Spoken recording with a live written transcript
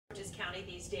County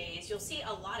these days, you'll see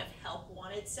a lot of help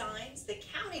wanted signs. The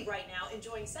county right now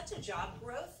enjoying such a job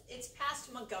growth, it's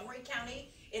passed Montgomery County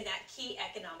in that key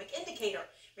economic indicator.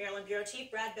 Maryland Bureau Chief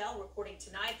Brad Bell reporting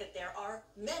tonight that there are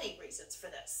many reasons for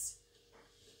this.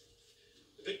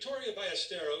 Victoria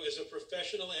Ballestero is a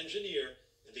professional engineer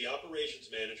and the operations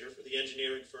manager for the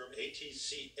engineering firm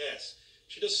ATCS.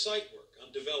 She does site work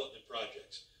on development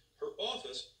projects. Her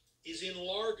office is in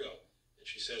Largo, and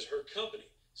she says her company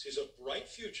sees a bright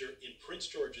future in Prince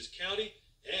George's County,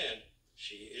 and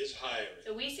she is hiring.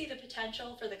 So we see the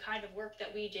potential for the kind of work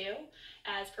that we do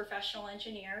as professional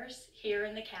engineers here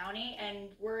in the county, and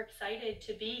we're excited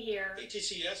to be here.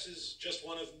 ATCS is just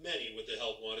one of many with the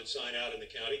help wanted sign out in the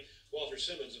county. Walter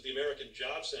Simmons of the American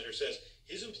Job Center says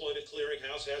his employment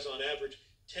clearinghouse has on average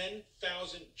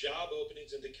 10,000 job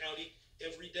openings in the county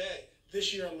every day.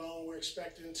 This year alone, we're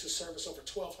expecting to service over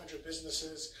 1,200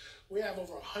 businesses. We have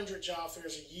over 100 job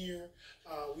fairs a year.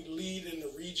 We lead in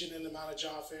the region in the amount of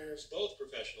job fairs. Both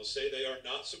professionals say they are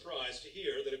not surprised to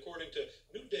hear that according to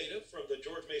new data from the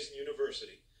George Mason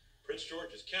University, Prince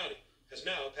George's County has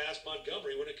now passed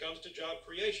Montgomery when it comes to job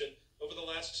creation over the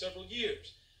last several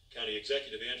years. County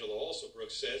Executive Angela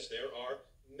Alsobrooks says there are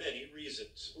many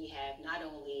reasons. We have not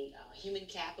only human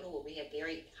capital, where we have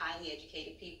very highly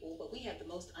educated people, but we have the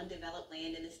most undeveloped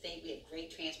land in the state. We have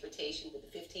great transportation with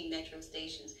the 15 metro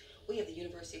stations. We have the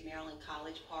University of Maryland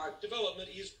College Park. Development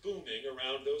is booming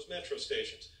around those metro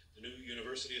stations. The new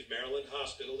University of Maryland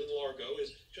Hospital in Largo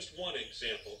is just one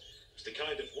example. It's the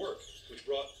kind of work which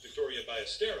brought Victoria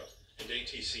Ballestero and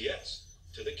ATCS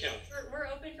to the county. We're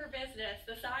open for business.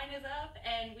 The sign is up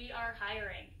and we are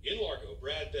hiring. In Largo,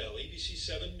 Brad Bell, ABC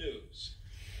 7 News.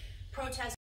 Protest